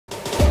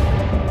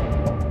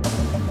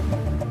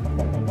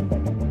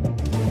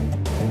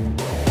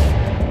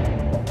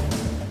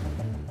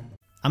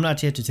I'm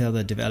not here to tell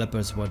the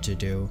developers what to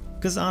do,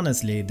 because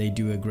honestly they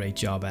do a great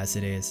job as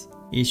it is.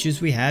 Issues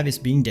we have is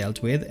being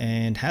dealt with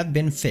and have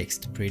been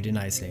fixed pretty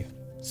nicely.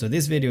 So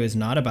this video is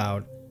not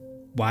about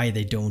why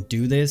they don't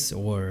do this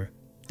or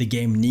the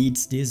game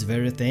needs this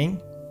very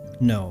thing.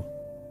 No.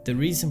 The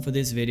reason for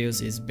these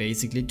videos is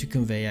basically to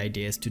convey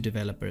ideas to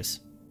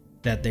developers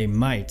that they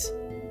might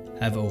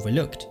have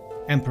overlooked,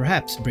 and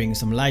perhaps bring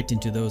some light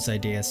into those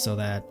ideas so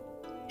that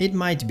it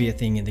might be a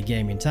thing in the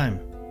game in time.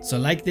 So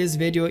like this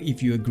video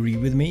if you agree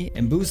with me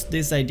and boost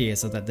this idea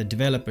so that the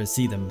developers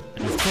see them,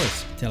 and of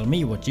course tell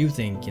me what you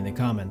think in the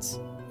comments.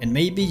 And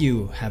maybe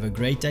you have a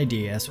great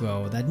idea as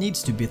well that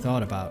needs to be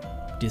thought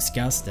about,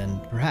 discussed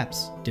and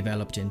perhaps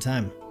developed in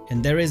time.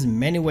 And there is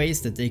many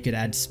ways that they could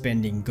add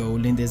spending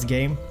gold in this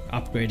game,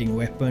 upgrading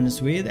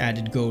weapons with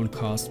added gold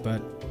cost,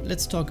 but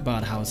let's talk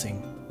about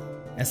housing.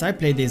 As I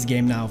played this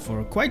game now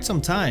for quite some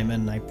time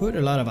and I put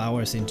a lot of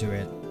hours into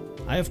it,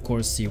 I of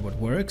course see what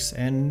works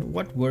and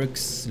what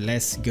works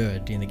less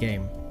good in the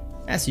game.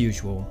 As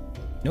usual,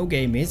 no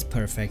game is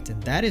perfect,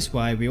 and that is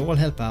why we all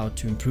help out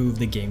to improve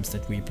the games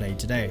that we play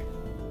today.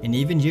 And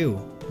even you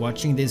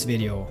watching this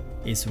video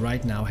is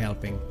right now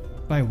helping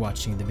by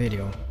watching the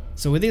video.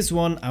 So with this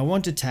one I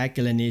want to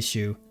tackle an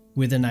issue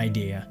with an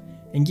idea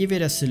and give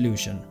it a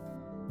solution.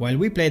 While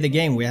we play the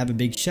game we have a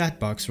big chat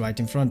box right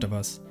in front of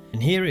us,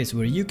 and here is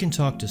where you can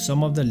talk to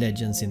some of the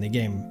legends in the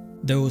game,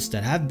 those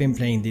that have been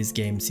playing this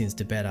game since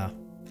the beta.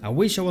 I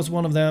wish I was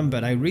one of them,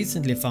 but I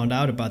recently found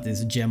out about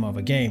this gem of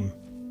a game.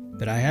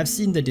 But I have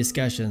seen the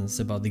discussions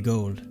about the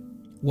gold,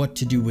 what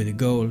to do with the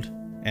gold,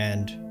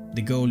 and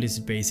the gold is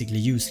basically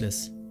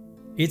useless.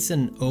 It's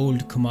an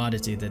old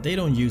commodity that they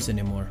don't use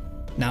anymore.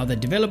 Now the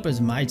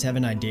developers might have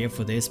an idea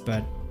for this,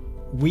 but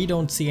we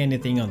don't see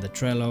anything on the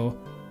Trello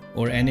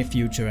or any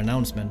future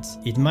announcements.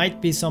 It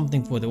might be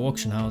something for the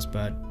auction house,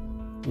 but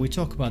we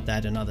talk about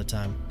that another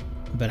time.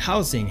 But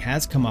housing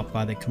has come up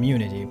by the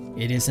community.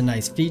 It is a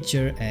nice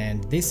feature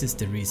and this is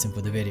the reason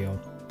for the video.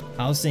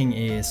 Housing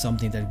is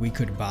something that we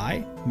could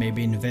buy,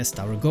 maybe invest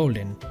our gold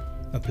in.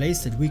 A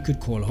place that we could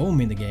call home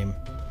in the game.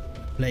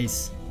 A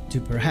place to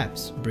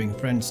perhaps bring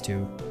friends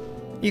to,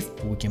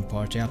 if we can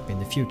party up in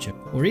the future.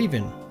 Or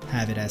even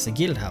have it as a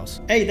guild house.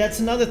 Hey,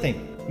 that's another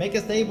thing. Make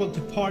us able to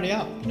party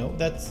up, you know,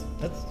 that's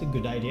a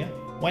good idea.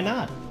 Why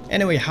not?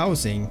 Anyway,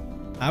 housing.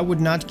 I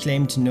would not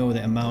claim to know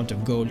the amount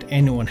of gold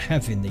anyone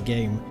have in the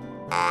game.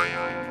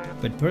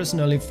 But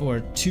personally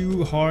for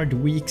 2 hard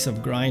weeks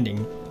of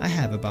grinding, I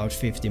have about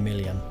 50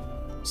 million.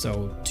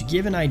 So to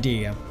give an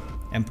idea,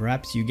 and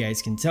perhaps you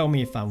guys can tell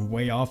me if I'm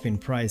way off in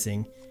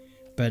pricing,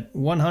 but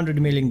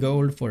 100 million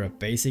gold for a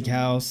basic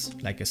house,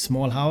 like a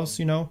small house,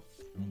 you know,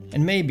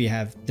 and maybe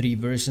have 3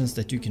 versions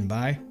that you can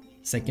buy.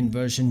 Second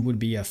version would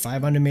be a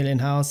 500 million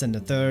house and the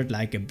third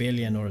like a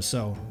billion or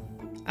so.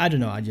 I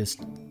don't know, I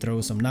just throw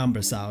some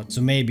numbers out,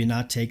 so maybe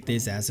not take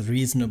this as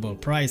reasonable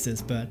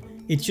prices, but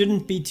it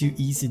shouldn't be too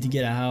easy to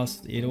get a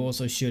house. It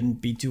also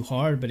shouldn't be too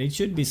hard, but it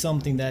should be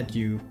something that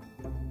you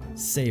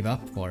save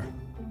up for.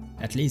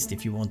 At least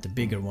if you want the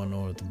bigger one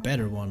or the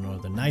better one or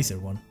the nicer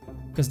one.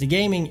 Because the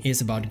gaming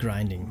is about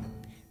grinding.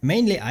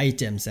 Mainly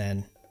items,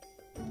 and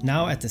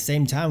now at the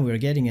same time we're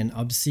getting an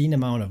obscene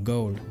amount of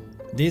gold.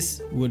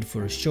 This would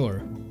for sure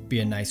be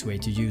a nice way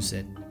to use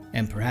it.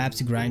 And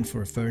perhaps grind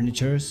for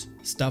furnitures,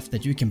 stuff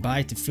that you can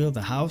buy to fill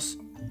the house.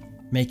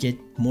 Make it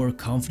more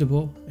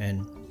comfortable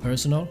and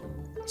personal.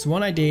 So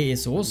one idea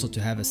is also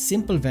to have a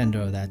simple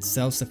vendor that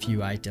sells a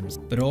few items,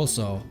 but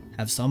also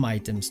have some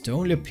items to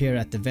only appear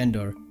at the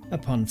vendor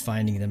upon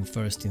finding them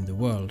first in the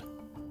world.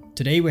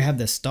 Today we have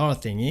the star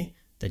thingy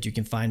that you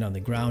can find on the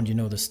ground, you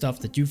know, the stuff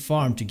that you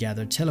farm to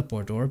gather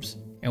teleport orbs.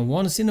 And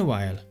once in a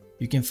while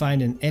you can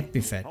find an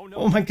epithet.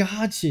 Oh my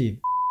god, Sheev!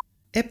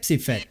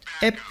 Epithet.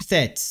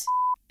 Epithets.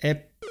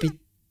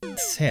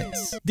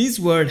 Epithets. This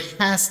word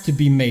has to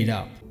be made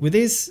up. With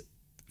this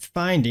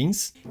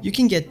findings, you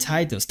can get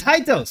titles.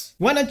 Titles!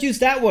 Why not use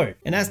that word?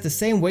 And as the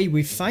same way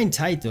we find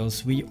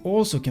titles, we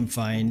also can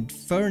find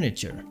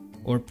furniture.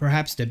 Or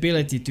perhaps the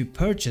ability to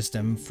purchase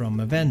them from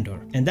a vendor.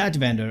 And that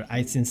vendor,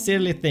 I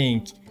sincerely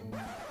think,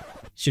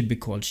 should be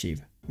called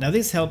Sheev. Now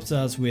this helps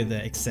us with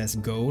excess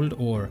gold,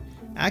 or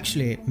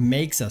actually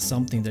makes us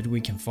something that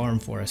we can farm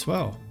for as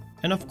well.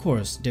 And of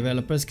course,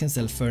 developers can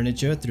sell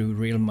furniture through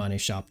Real Money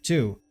Shop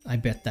too. I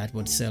bet that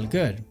would sell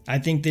good. I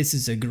think this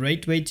is a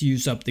great way to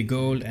use up the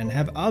gold and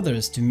have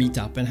others to meet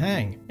up and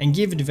hang. And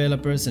give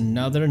developers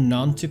another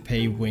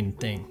non-to-pay win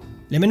thing.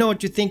 Let me know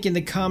what you think in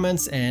the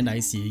comments, and I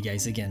see you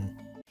guys again.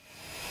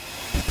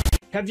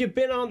 Have you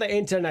been on the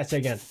internet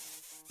again?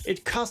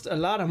 It costs a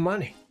lot of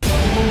money.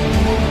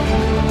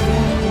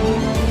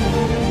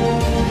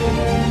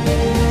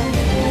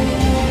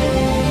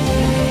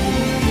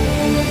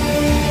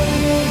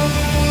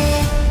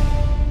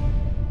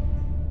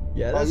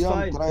 Yeah, that's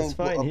fine. That's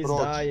fine. He's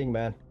dying,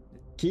 man.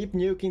 Keep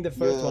nuking the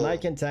first one. I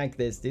can tank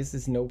this. This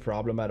is no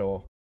problem at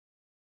all.